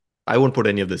I won't put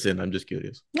any of this in. I'm just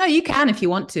curious. No, you can if you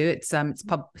want to. It's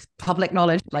public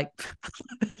knowledge, like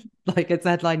like it's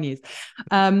headline news.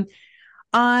 Um,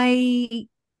 I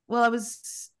well, I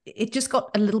was. It just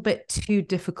got a little bit too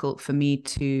difficult for me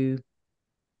to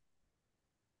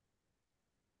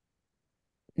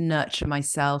nurture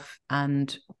myself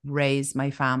and raise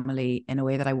my family in a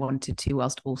way that I wanted to,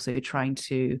 whilst also trying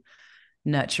to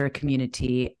nurture a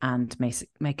community and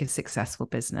make a successful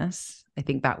business. I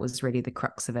think that was really the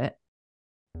crux of it.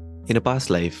 In a past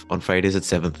life, on Fridays at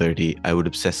 7:30, I would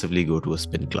obsessively go to a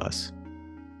spin class.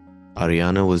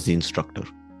 Arianna was the instructor,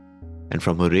 and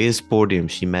from her raised podium,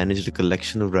 she managed a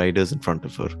collection of riders in front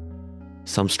of her.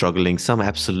 Some struggling, some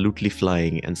absolutely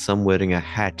flying, and some wearing a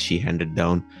hat she handed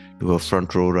down to her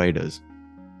front row riders.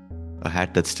 A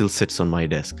hat that still sits on my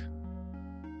desk.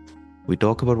 We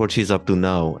talk about what she's up to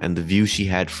now and the view she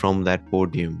had from that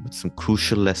podium with some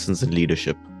crucial lessons in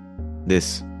leadership.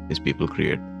 This is People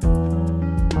Create.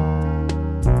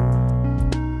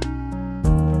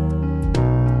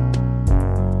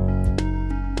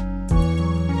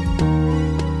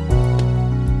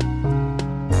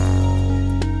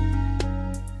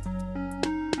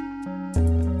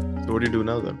 So what do you do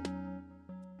now then?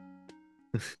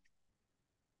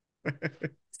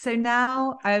 So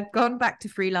now I've gone back to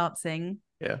freelancing.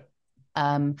 Yeah.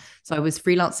 So I was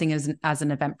freelancing as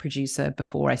an event producer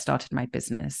before I started my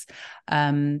business.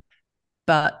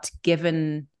 But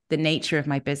given the nature of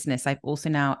my business, I've also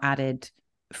now added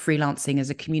freelancing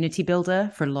as a community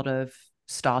builder for a lot of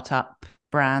startup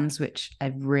brands, which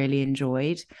I've really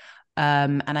enjoyed.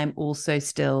 And I'm also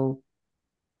still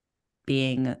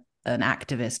being an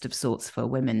activist of sorts for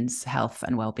women's health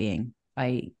and well-being.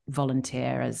 I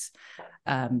volunteer as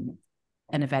an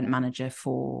event manager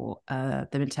for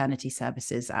the maternity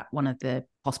services at one of the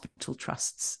hospital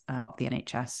trusts of the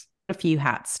NHS. A few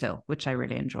hats still, which I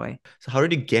really enjoy. So how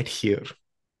did you get here?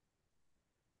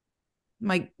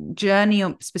 My journey,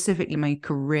 specifically my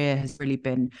career, has really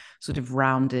been sort of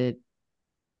rounded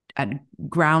and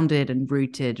grounded and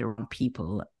rooted around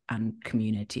people and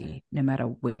community, no matter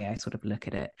where I sort of look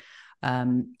at it.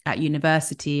 At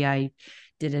university, I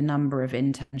did a number of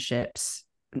internships.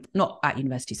 Not at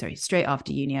university, sorry, straight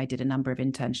after uni, I did a number of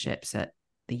internships at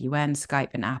the UN, Skype,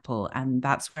 and Apple. And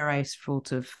that's where I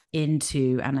sort of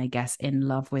into, and I guess in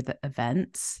love with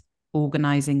events,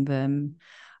 organizing them.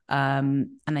 And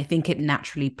I think it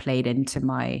naturally played into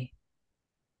my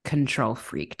control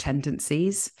freak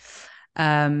tendencies.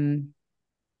 Um,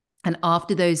 and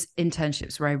after those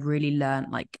internships where I really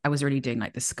learned, like I was really doing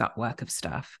like the scut work of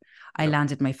stuff, I Yeah.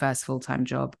 landed my first full-time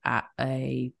job at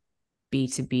a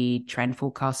B2B trend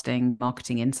forecasting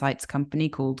marketing insights company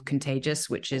called Contagious,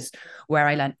 which is where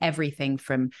I learned everything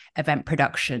from event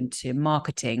production to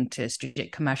marketing to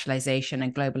strategic commercialization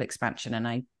and global expansion. And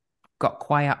I got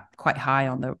quite high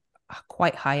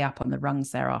up on the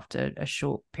rungs there after a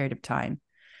short period of time.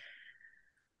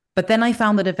 But then I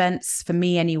found that events, for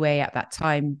me anyway, at that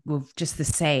time were just the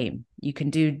same. You can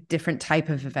do different type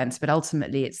of events, but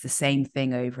ultimately it's the same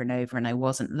thing over and over. And I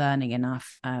wasn't learning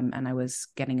enough, and I was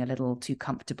getting a little too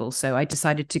comfortable. So I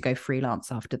decided to go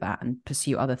freelance after that and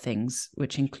pursue other things,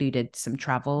 which included some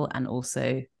travel and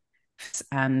also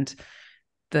and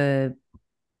the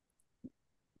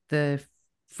the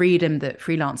freedom that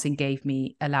freelancing gave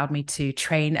me allowed me to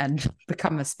train and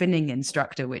become a spinning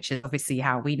instructor, which is obviously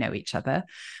how we know each other.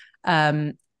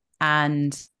 And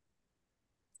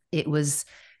it was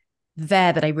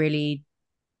there that I really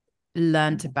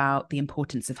learned about the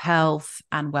importance of health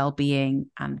and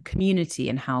well-being and community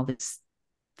and how these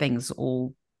things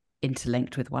all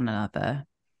interlinked with one another.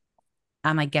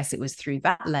 And I guess it was through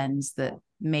that lens that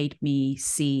made me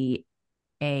see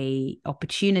a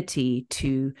opportunity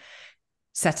to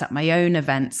set up my own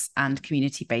events and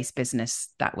community-based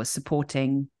business that was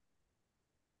supporting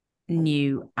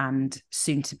new and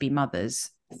soon to be mothers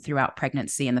throughout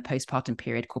pregnancy and the postpartum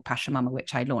period, called Passion Mama,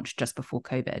 which I launched just before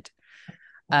COVID.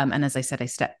 And as I said, I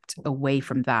stepped away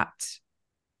from that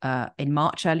in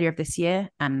March earlier of this year.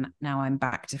 And now I'm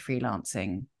back to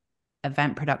freelancing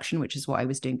event production, which is what I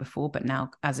was doing before, but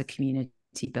now as a community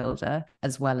builder,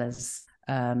 as well as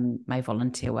my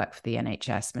volunteer work for the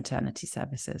NHS maternity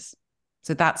services.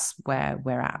 So that's where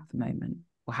we're at the moment,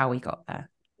 or how we got there.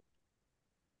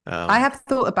 I Um, have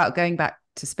thought about going back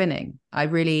to spinning. I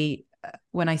really,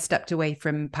 when I stepped away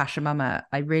from Pasha Mama,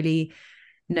 I really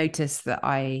noticed that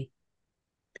I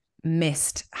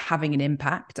missed having an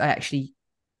impact. I actually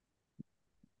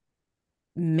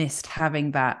missed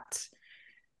having that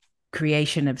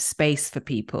creation of space for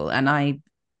people. And I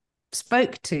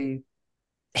spoke to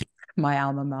my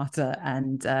alma mater,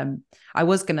 and I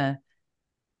was going to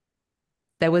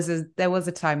there was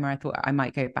a time where I thought I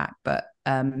might go back, but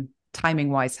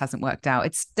timing wise hasn't worked out.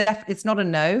 It's not a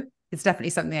no. It's definitely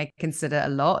something I consider a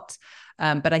lot.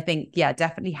 But I think, yeah,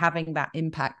 definitely having that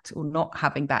impact or not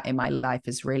having that in my life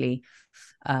is really,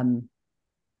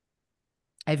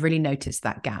 I've really noticed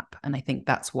that gap. And I think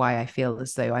that's why I feel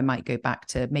as though I might go back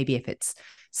to, maybe if it's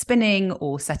spinning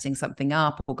or setting something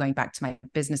up or going back to my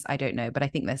business, I don't know. But I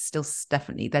think there's still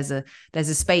definitely, there's a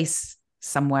space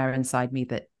somewhere inside me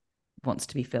that wants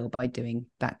to be filled by doing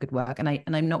that good work. And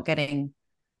I'm not getting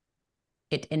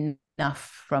it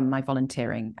enough from my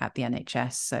volunteering at the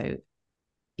NHS. So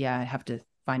yeah, I have to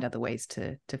find other ways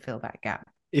to fill that gap.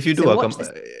 If you So do, I'll watch come.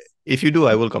 this. If you do,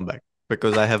 I will come back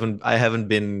because I haven't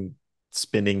been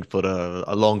spinning for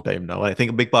a long time now. I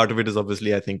think a big part of it is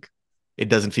obviously I think it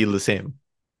doesn't feel the same.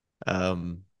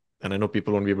 Um, and I know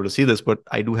people won't be able to see this, but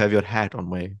I do have your hat on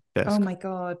my Oh desk. my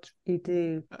God, you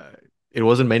do. Uh, it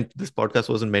wasn't meant. This podcast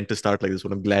wasn't meant to start like this,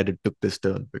 but I'm glad it took this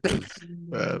turn because,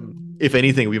 if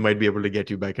anything, we might be able to get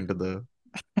you back into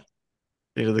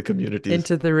the communities.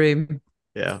 Into the room.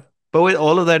 Yeah. But with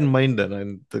all of that in mind, then,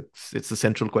 and it's the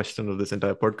central question of this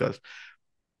entire podcast.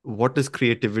 What does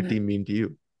creativity mean to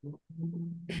you?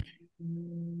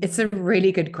 It's a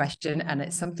really good question, and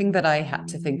it's something that I had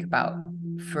to think about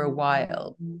for a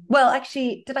while. Well,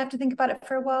 actually, did I have to think about it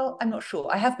for a while? I'm not sure.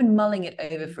 I have been mulling it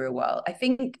over for a while. I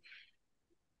think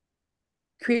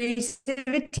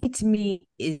creativity to me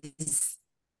is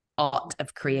art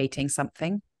of creating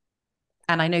something.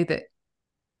 And I know that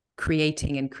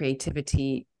creating and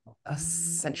creativity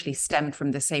essentially stemmed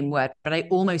from the same word, but I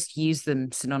almost use them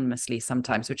synonymously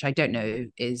sometimes, which I don't know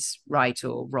is right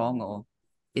or wrong or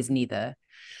is neither.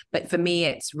 But for me,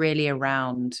 it's really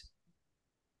around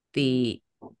the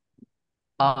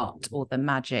art or the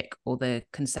magic or the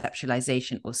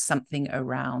conceptualization or something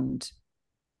around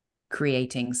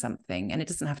creating something. And it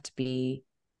doesn't have to be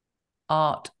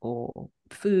art or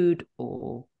food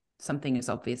or something as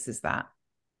obvious as that.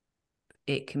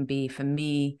 It can be, for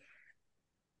me,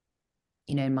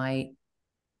 in my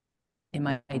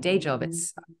day job,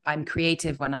 it's I'm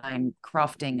creative when I'm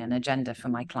crafting an agenda for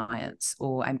my clients,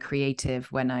 or I'm creative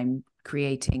when I'm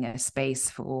creating a space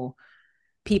for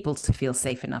people to feel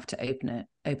safe enough to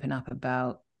open up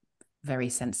about very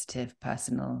sensitive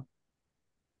personal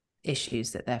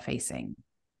issues that they're facing.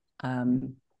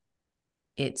 Um,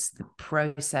 it's the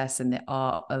process and the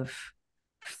art of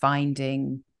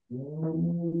finding.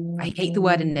 I hate the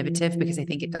word innovative because I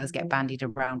think it does get bandied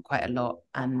around quite a lot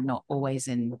and not always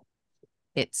in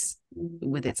its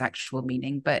actual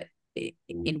meaning, but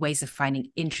in ways of finding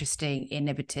interesting,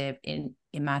 innovative,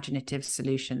 imaginative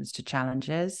solutions to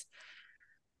challenges.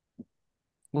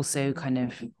 Also, kind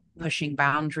of pushing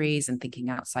boundaries and thinking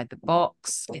outside the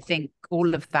box. I think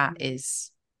all of that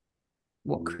is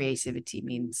what creativity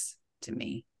means to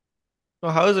me. So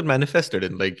how is it manifested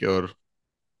in like your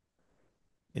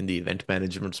in the event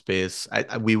management space?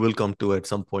 We will come to at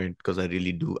some point because I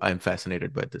really do. I'm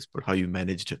fascinated by this, but how you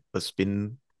managed a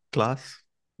spin class?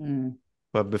 Mm.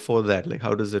 But before that, like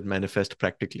how does it manifest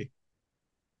practically?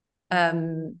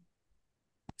 Um,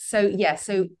 so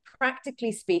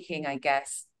practically speaking, I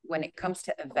guess when it comes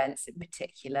to events in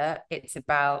particular, it's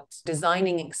about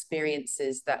designing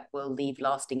experiences that will leave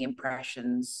lasting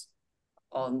impressions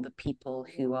on the people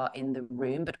who are in the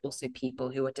room, but also people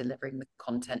who are delivering the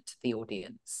content to the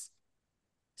audience.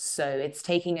 So it's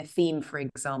taking a theme, for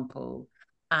example,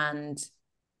 and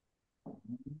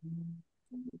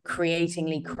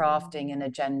creatingly crafting an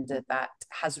agenda that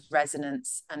has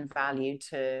resonance and value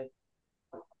to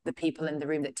the people in the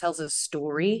room, that tells a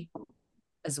story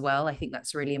as well. I think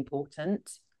that's really important.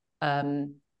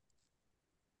 And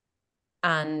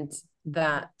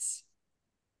that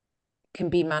can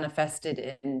be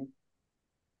manifested in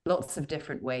lots of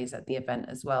different ways at the event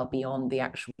as well, beyond the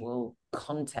actual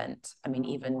content. I mean,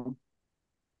 even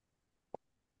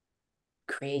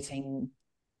creating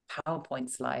PowerPoint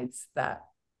slides that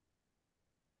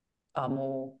are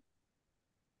more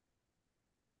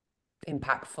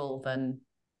impactful than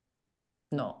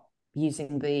not,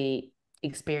 using the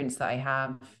experience that I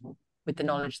have with the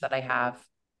knowledge that I have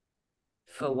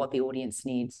for what the audience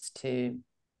needs to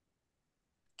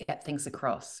get things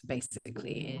across,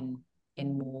 basically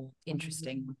in more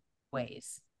interesting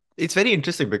ways. It's very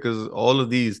interesting because all of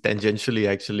these tangentially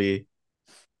actually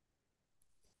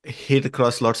hit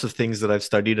across lots of things that I've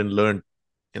studied and learned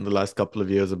in the last couple of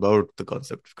years about the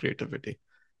concept of creativity.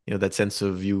 That sense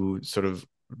of you sort of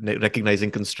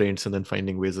recognizing constraints and then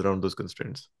finding ways around those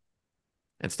constraints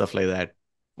and stuff like that.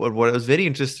 What I was very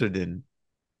interested in,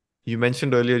 you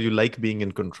mentioned earlier you like being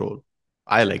in control.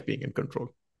 I like being in control.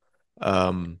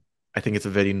 I think it's a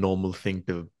very normal thing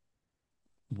to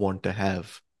want to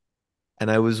have. And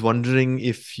I was wondering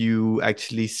if you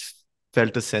actually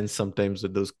felt a sense sometimes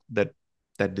that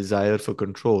that desire for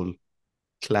control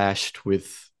clashed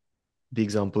with the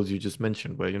examples you just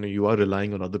mentioned, where you are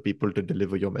relying on other people to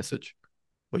deliver your message,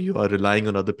 or you are relying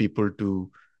on other people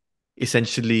to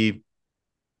essentially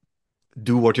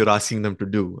do what you're asking them to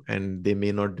do, and they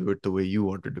may not do it the way you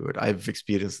want to do it. I've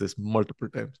experienced this multiple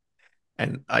times,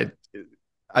 and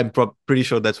I'm pretty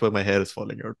sure that's where my hair is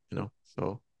falling out.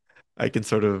 So I can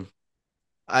sort of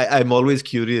I'm always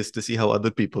curious to see how other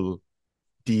people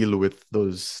deal with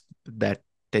that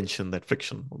tension, that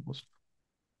friction almost.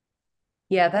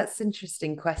 Yeah, that's an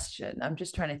interesting question. I'm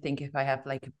just trying to think if I have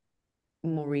like a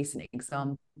more recent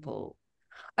example.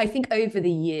 I think over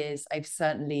the years, I've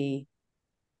certainly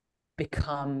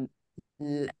become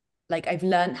like I've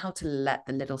learned how to let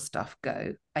the little stuff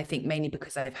go. I think mainly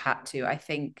because I've had to. I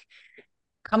think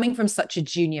coming from such a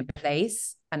junior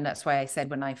place, and that's why I said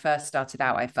when I first started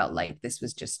out, I felt like this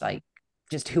was just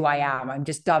who I am. I'm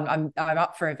just done. I'm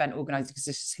up for event organizing because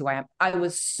this is who I am. I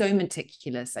was so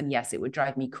meticulous, and yes, it would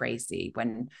drive me crazy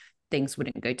when things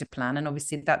wouldn't go to plan. And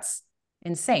obviously, that's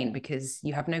insane because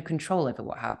you have no control over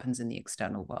what happens in the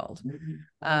external world.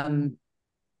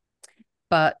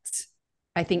 But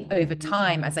I think over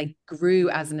time, as I grew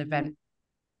as an event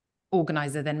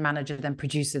organizer, then manager, then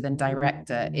producer, then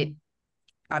director,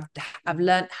 I've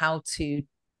learned how to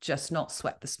just not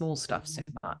sweat the small stuff so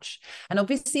much. And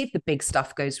obviously, if the big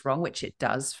stuff goes wrong, which it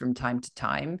does from time to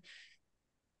time,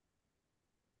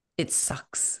 it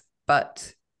sucks.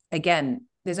 But again,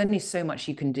 there's only so much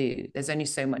you can do. There's only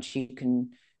so much you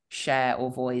can share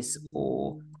or voice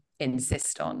or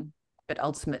insist on. But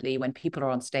ultimately, when people are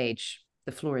on stage,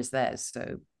 the floor is theirs.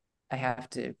 So I have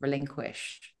to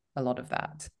relinquish a lot of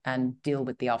that and deal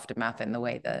with the aftermath in the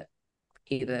way that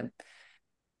either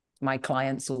my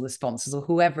clients or the sponsors or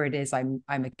whoever it is I'm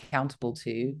accountable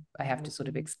to, I have to sort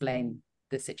of explain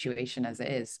the situation as it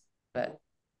is. But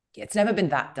yeah, it's never been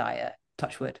that dire,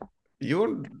 touch wood.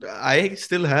 I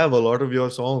still have a lot of your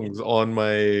songs on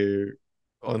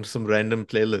some random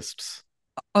playlists.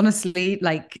 Honestly,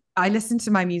 like I listen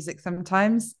to my music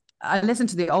sometimes. I listen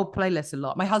to the old playlist a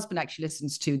lot. My husband actually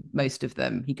listens to most of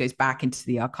them. He goes back into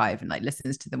the archive and like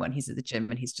listens to them when he's at the gym,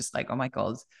 and he's just like, oh my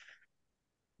God,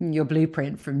 your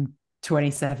blueprint from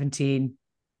 2017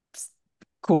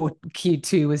 core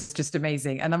Q2 was just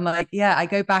amazing. And I'm like, yeah, I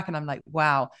go back and I'm like,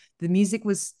 wow, the music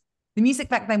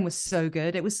back then was so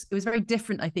good. It was very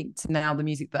different, I think, to now the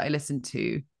music that I listen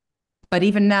to. But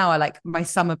even now, I like my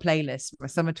summer playlist, my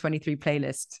summer 23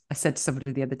 playlist. I said to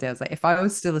somebody the other day, I was like, if I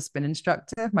was still a spin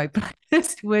instructor, my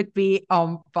playlist would be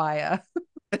on fire.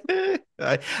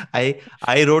 I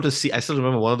I wrote I still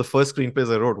remember one of the first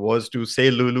screenplays I wrote was to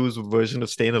say Lulu's version of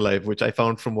Staying Alive, which I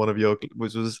found from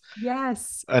which was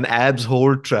Yes, an abs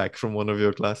hold track from one of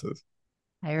your classes.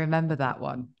 I remember that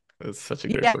one. It's such a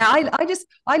great Yeah, fucking song.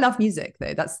 I love music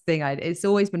though. That's the thing. It's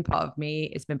always been part of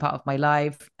me. It's been part of my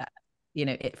life.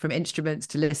 From instruments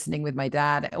to listening with my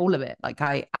dad, all of it. Like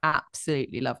I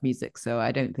absolutely love music, so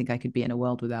I don't think I could be in a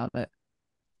world without it.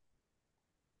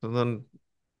 And then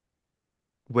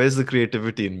where's the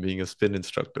creativity in being a spin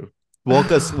instructor?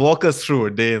 Walk us through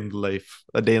a day in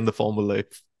the formal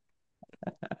life.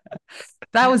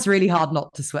 That was really hard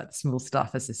not to sweat the small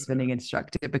stuff as a spinning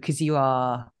instructor because you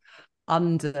are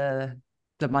under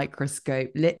the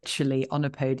microscope, literally on a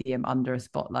podium under a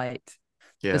spotlight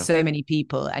for Yeah. so many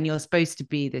people, and you're supposed to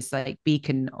be this like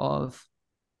beacon of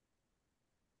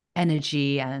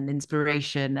energy and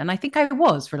inspiration. And I think I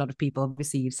was for a lot of people.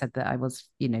 Obviously, you've said that I was,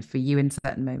 for you in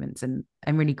certain moments, and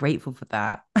I'm really grateful for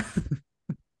that.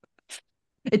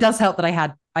 It does help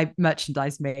that I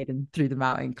merchandise made and threw them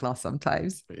out in class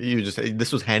sometimes.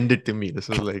 This was handed to me. This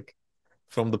was like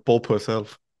from the Pope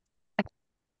herself.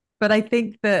 But I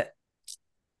think that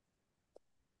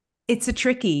it's a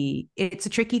tricky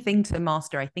thing to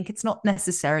master. I think it's not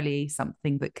necessarily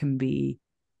something that can be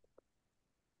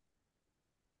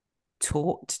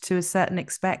taught to a certain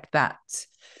extent, that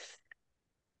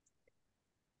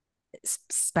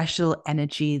special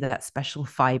energy, that special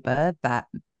fiber that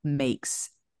makes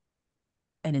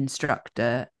an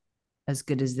instructor as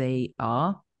good as they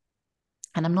are.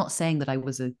 And I'm not saying that I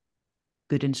was a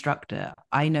good instructor.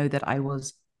 I know that I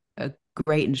was a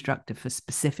great instructor for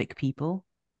specific people.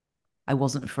 I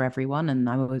wasn't for everyone, and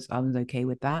I was okay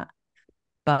with that.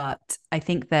 But I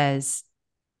think there's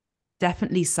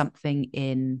definitely something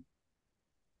in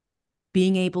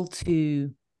being able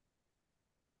to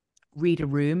read a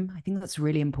room. I think that's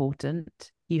really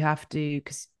important. You have to,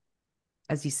 because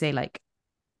as you say, like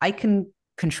I can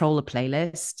control a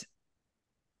playlist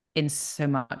in so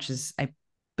much as I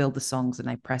build the songs and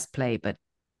I press play, but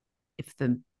If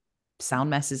the sound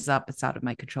messes up, it's out of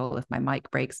my control. If my mic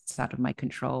breaks, it's out of my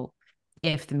control.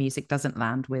 If the music doesn't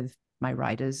land with my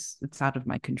riders, it's out of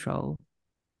my control.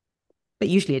 But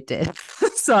usually it did.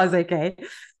 So I was okay.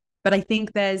 But I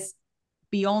think there's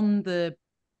beyond the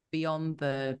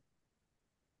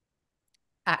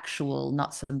actual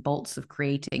nuts and bolts of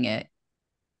creating it,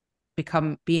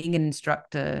 being an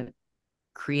instructor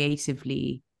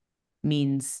creatively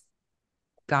means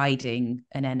guiding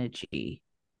an energy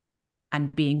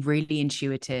and being really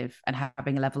intuitive and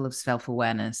having a level of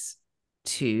self-awareness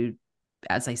to,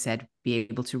 as I said, be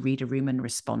able to read a room and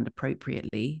respond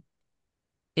appropriately.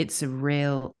 It's a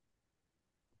real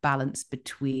balance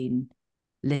between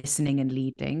listening and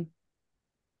leading,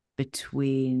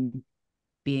 between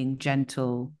being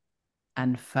gentle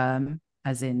and firm,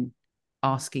 as in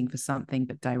asking for something,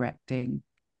 but directing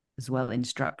as well,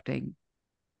 instructing.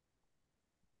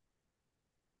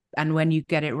 And when you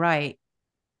get it right,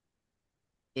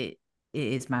 it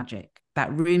is magic.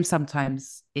 That room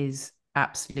sometimes is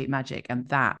absolute magic, and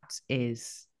that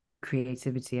is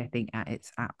creativity, I think, at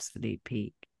its absolute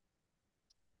peak.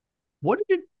 What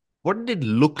did it what did it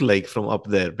look like from up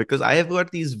there? Because I have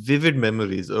got these vivid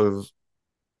memories of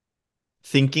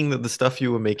thinking that the stuff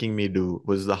you were making me do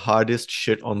was the hardest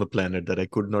shit on the planet that I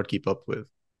could not keep up with.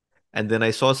 And then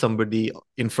I saw somebody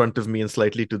in front of me and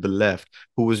slightly to the left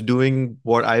who was doing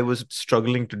what I was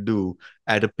struggling to do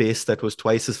at a pace that was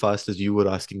twice as fast as you were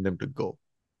asking them to go.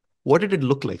 What did it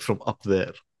look like from up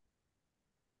there?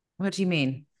 What do you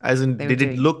mean As in, they were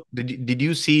doing? did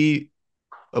you see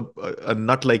a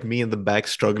nut like me in the back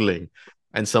struggling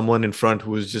and someone in front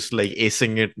who was just like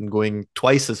acing it and going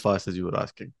twice as fast as you were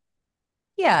asking?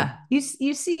 Yeah, And you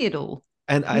see it all.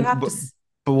 and You I have to.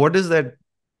 but what does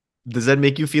that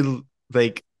make you feel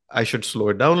like I should slow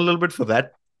it down a little bit for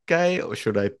that guy, or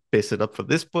should I pace it up for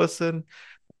this person?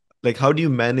 Like, how do you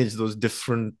manage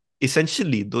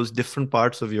essentially those different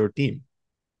parts of your team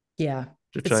Yeah,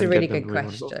 to try it's a and really get them to good where you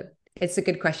want to go? question. It's a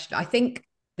good question. I think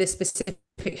the specific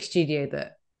studio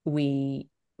that we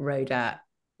rode at,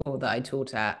 or that I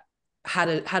taught at, had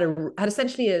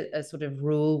essentially a sort of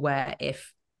rule where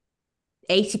if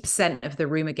 80% of the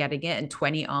room are getting it and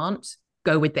 20 aren't,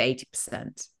 go with the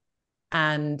 80%.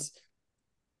 And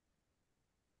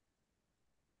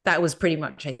that was pretty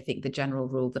much, I think, the general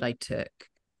rule that I took.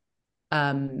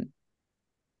 Um,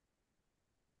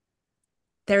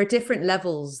 there are different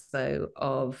levels, though,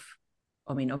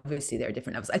 I mean, obviously there are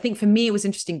different levels. I think for me, it was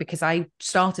interesting because I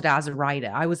started as a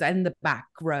rider. I was in the back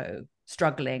row,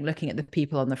 struggling, looking at the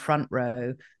people on the front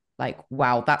row, like,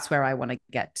 wow, that's where I want to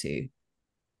get to.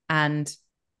 And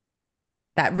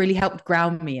that really helped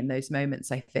ground me in those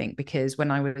moments, I think, because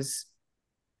when I was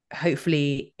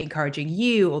hopefully encouraging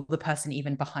you or the person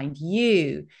even behind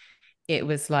you, it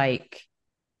was like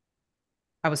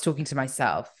I was talking to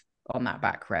myself on that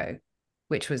back row,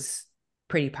 which was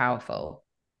pretty powerful.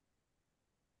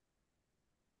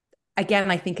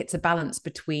 Again, I think it's a balance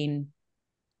between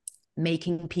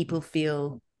making people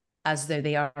feel as though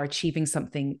they are achieving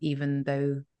something, even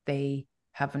though they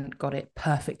haven't got it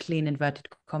perfectly in inverted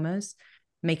commas,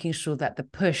 making sure that the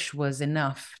push was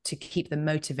enough to keep them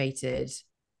motivated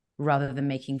rather than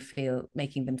making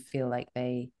them feel like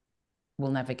they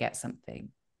will never get something.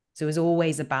 So it was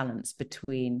always a balance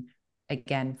between,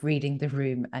 again, reading the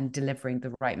room and delivering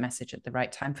the right message at the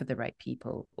right time for the right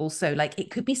people. Also, like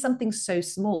it could be something so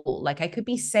small, like I could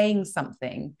be saying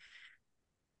something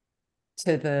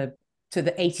to the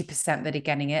 80% that are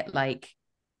getting it, like,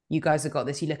 you guys have got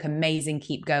this, you look amazing,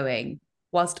 keep going,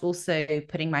 whilst also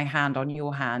putting my hand on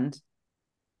your hand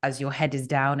as your head is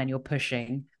down and you're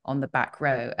pushing on the back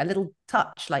row. A little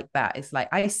touch like that. It's like,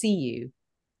 I see you,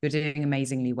 you're doing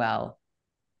amazingly well.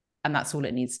 And that's all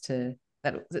it needs to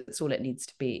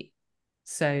be.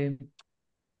 So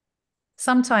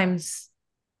sometimes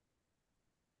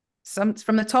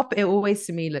from the top, it always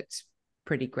to me looked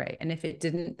pretty great. And if it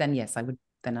didn't, then yes, I would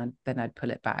then I'd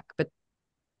pull it back. But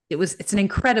it's an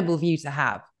incredible view to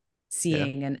have, Yeah.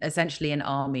 seeing essentially an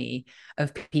army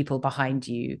of people behind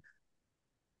you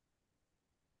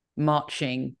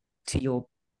marching to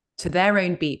their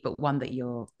own beat, but one that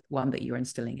you're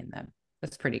instilling in them.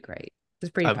 That's pretty great.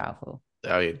 It's pretty I'm, powerful.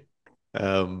 I mean,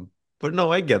 but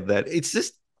no, I get that. It's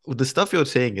just the stuff you're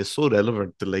saying is so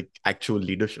relevant to like actual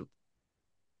leadership.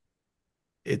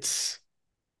 It's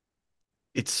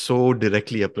it's so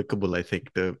directly applicable, I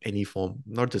think, to any form,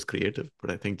 not just creative,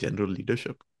 but I think general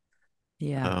leadership.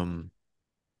 Yeah. Um,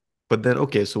 but then,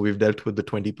 okay, so we've dealt with the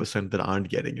 20% that aren't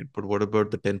getting it, but what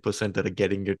about the 10% that are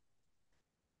getting it,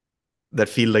 that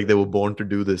feel like they were born to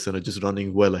do this and are just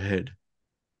running well ahead?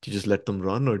 Do you just let them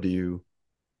run, or do you?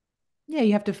 Yeah,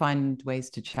 you have to find ways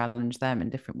to challenge them in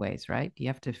different ways, right? You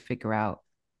have to figure out.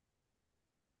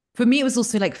 For me, it was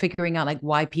also like figuring out like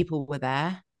why people were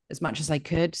there as much as I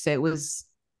could. So it was,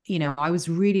 I was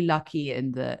really lucky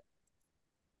in that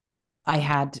I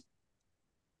had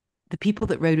the people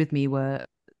that rode with me were,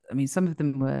 I mean, some of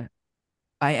them were,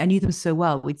 I knew them so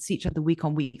well. We'd see each other week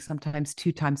on week, sometimes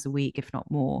 2 times a week, if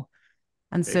not more.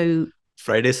 And Like so,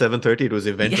 Friday 7:30, it was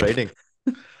event yeah, riding.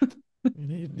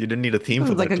 You didn't need a theme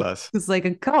for that it class. was like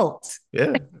a cult.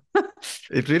 Yeah,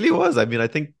 it really was. I mean, I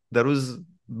think that was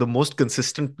the most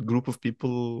consistent group of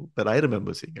people that I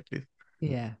remember seeing, at least.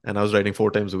 Yeah. And I was riding 4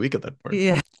 times a week at that point.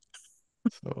 Yeah.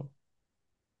 So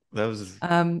that was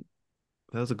Um,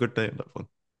 that was a good time, that one.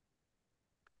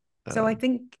 so I Um,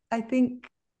 think I think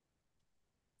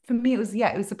for me it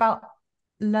was about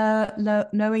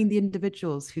knowing the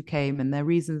individuals who came and their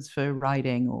reasons for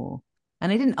riding,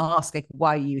 and I didn't ask like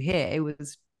why are you here. It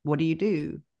was what do you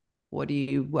do? What are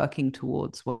you working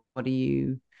towards? What are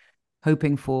you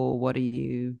hoping for? What are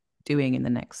you doing in the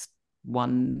next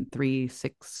 1, 3,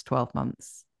 6, 12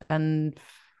 months? And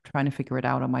trying to figure it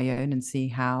out on my own and see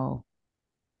how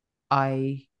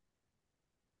I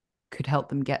could help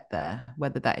them get there,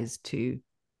 whether that is to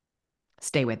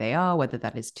stay where they are, whether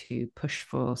that is to push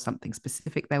for something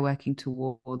specific they're working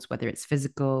towards, whether it's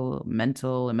physical,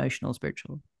 mental, emotional,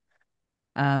 spiritual.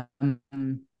 Um,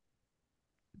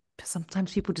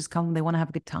 Sometimes people just come, they want to have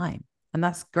a good time, and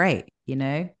that's great.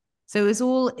 So it's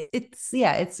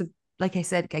like I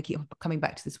said, I keep coming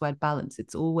back to this word balance.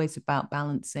 It's always about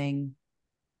balancing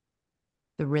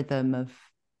the rhythm of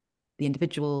the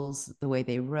individuals, the way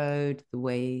they rode, the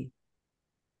way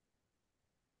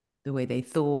they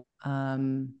thought.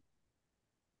 And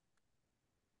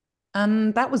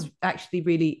that was actually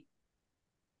really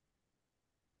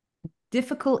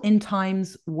difficult in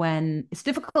times when it's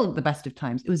difficult at the best of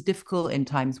times. It was difficult in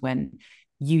times when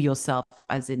you yourself,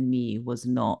 as in me, was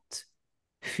not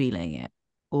feeling it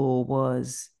or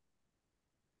was,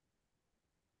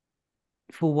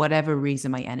 for whatever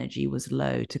reason, my energy was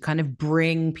low, to kind of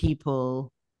bring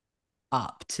people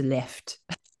up, to lift,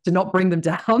 to not bring them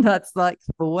down. That's like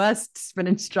the worst spin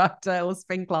instructor or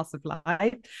spin class of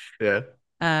life. yeah.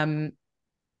 Um,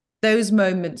 those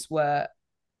moments were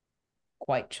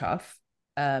quite chuff.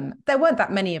 There weren't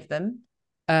that many of them,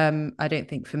 I don't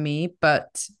think for me,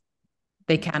 but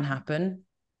they can happen.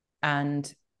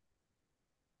 And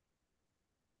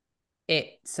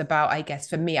it's about, I guess,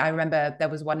 for me, I remember there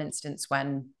was one instance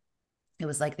when it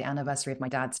was like the anniversary of my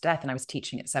dad's death, and I was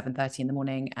teaching at 7:30 in the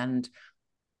morning, and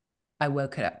I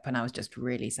woke up and I was just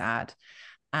really sad.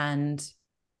 And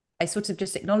I sort of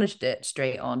just acknowledged it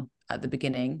straight on at the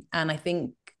beginning. And I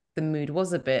think the mood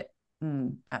was a bit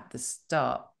at the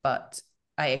start, but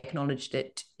I acknowledged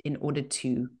it in order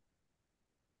to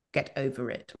get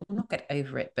over it. Well, not get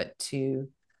over it, but to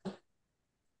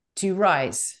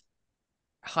rise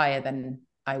higher than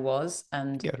I was.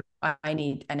 And Yeah. and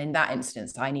in that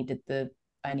instance, I needed the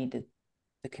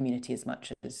community as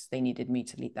much as they needed me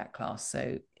to lead that class.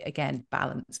 So again,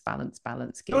 balance, balance,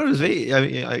 balance, No, it give, was give. very, I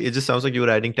mean, it just sounds like you were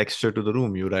adding texture to the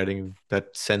room. You were adding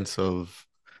that sense of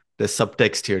there's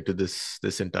subtext here to this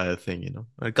entire thing, you know.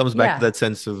 And it comes back to Yeah. that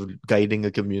sense of guiding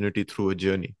a community through a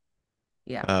journey.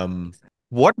 Yeah. Um,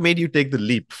 what made you take the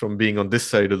leap from being on this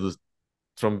side of the,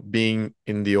 from being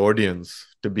in the audience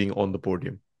to being on the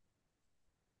podium?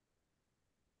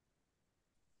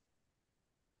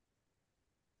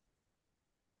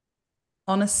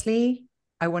 Honestly,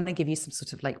 I want to give you some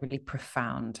sort of like really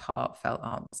profound, heartfelt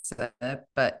answer,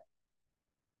 but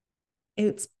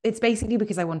it's basically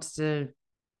because I wanted to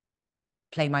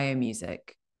play my own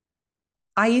music.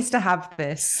 I used to have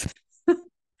this.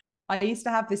 I used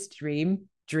to have this dream.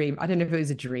 I don't know if it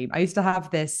was a dream. I used to have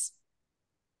this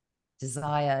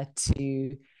desire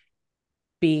to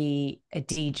be a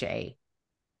DJ,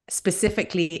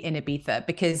 specifically in Ibiza,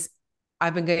 because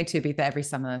I've been going to Ibiza every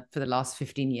summer for the last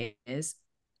 15 years.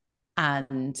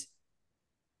 And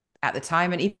at the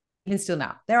time, and even still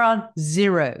now, there are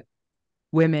zero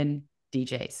women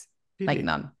DJs, like Really?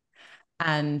 none.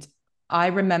 And I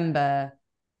remember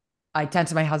I turned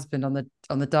to my husband on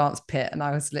the dance pit, and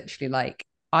I was literally like,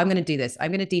 I'm going to do this.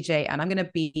 I'm going to DJ, and I'm going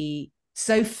to be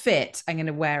so fit. I'm going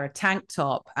to wear a tank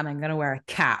top, and I'm going to wear a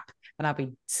cap, and I'll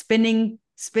be spinning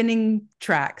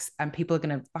tracks, and people are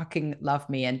going to fucking love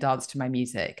me and dance to my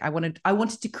music. I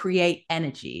wanted to create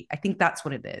energy. I think that's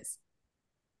what it is.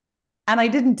 And I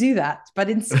didn't do that, but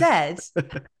instead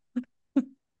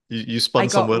You I spun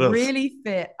got somewhere else. really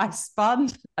fit. I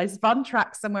spun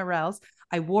tracks somewhere else.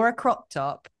 I wore a crop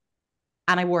top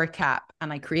and I wore a cap,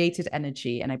 and I created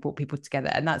energy, and I brought people together.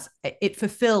 And it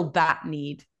fulfilled that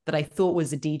need that I thought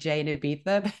was a DJ in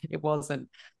Ibiza, but it wasn't.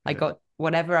 I Yeah. got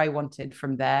whatever I wanted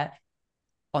from there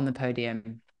on the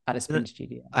podium at a spin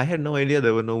studio. I had no idea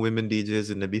there were no women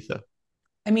DJs in Ibiza.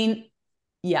 I mean,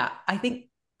 yeah, I think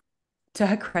to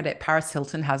her credit, Paris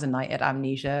Hilton has a night at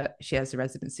Amnesia. She has a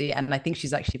residency, and I think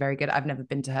she's actually very good. I've never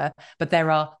been to her, but there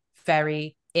are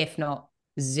very, if not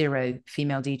zero,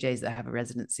 female DJs that have a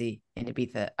residency in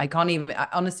Ibiza. I can't even,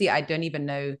 honestly, I don't even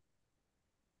know.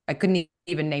 I couldn't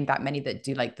even name that many that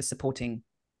do like the supporting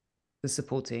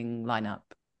lineup,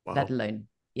 let Wow. alone,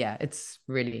 yeah, it's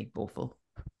really awful.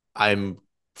 I'm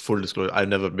full disclosure. I've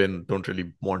never been, don't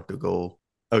really want to go.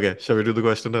 Okay, shall we do the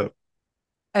question now?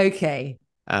 Okay,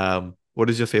 What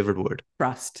is your favorite word?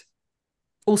 trust,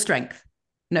 all strength,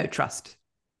 no trust,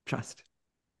 trust,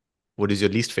 What is your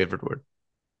least favorite word?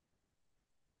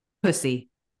 pussy,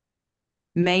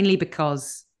 mainly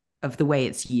because of the way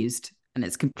it's used and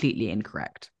it's completely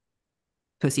incorrect.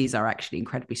 Pussies are actually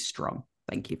incredibly strong.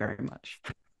 Thank you very much.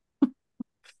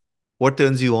 What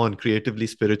turns you on creatively,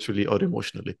 spiritually, or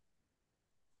emotionally?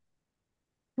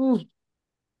 Ooh.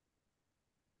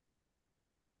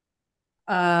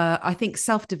 I think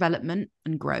self-development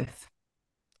and growth,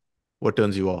 What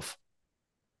turns you off?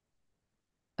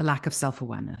 a lack of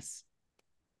self-awareness.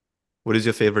 What is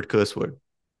your favorite curse word?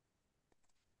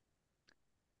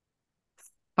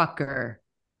 Fucker,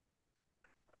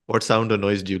 What sound or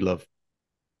noise do you love?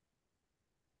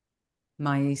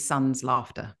 my son's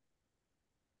laughter.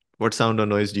 What sound or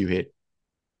noise do you hate?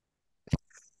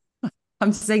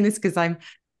 I'm saying this because I'm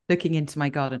looking into my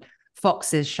garden.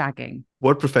 Foxes shagging.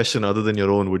 What profession other than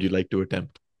your own would you like to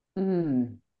attempt?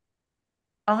 Mm.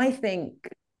 I think,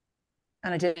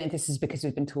 and I don't know if this is because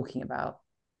we've been talking about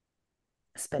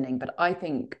spinning, but I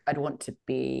think I'd want to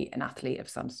be an athlete of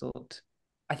some sort.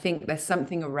 I think there's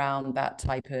something around that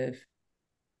type of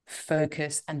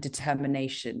focus and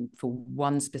determination for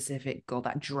one specific goal,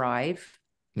 that drive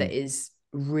Hmm. that is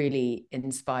really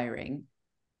inspiring,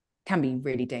 can be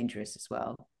really dangerous as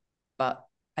well. But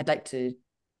I'd like to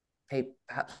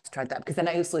perhaps try that because then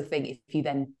I also think if you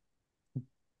then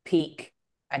peak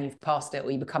and you've passed it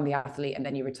or you become the athlete and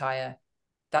then you retire,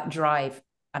 that drive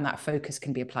and that focus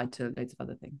can be applied to loads of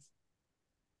other things.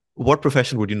 What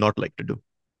profession would you not like to do?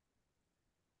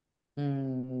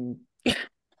 Mm.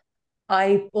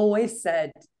 I've always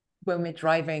said when we're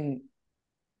driving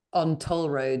on toll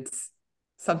roads,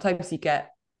 sometimes you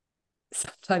get,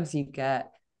 sometimes you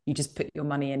get, you just put your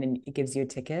money in and it gives you a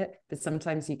ticket. But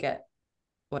sometimes you get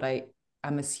what I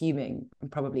am assuming, and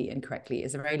probably incorrectly,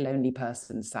 is a very lonely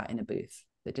person sat in a booth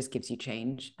that just gives you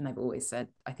change. And I've always said,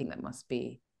 I think that must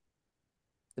be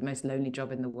the most lonely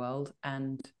job in the world.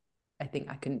 And I think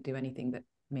I couldn't do anything that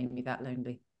made me that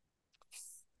lonely.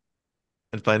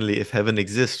 And finally, if heaven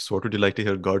exists, what would you like to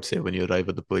hear God say when you arrive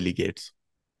at the pearly gates?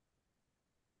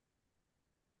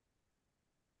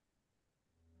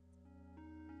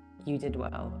 You did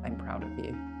well. I'm proud of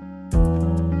you.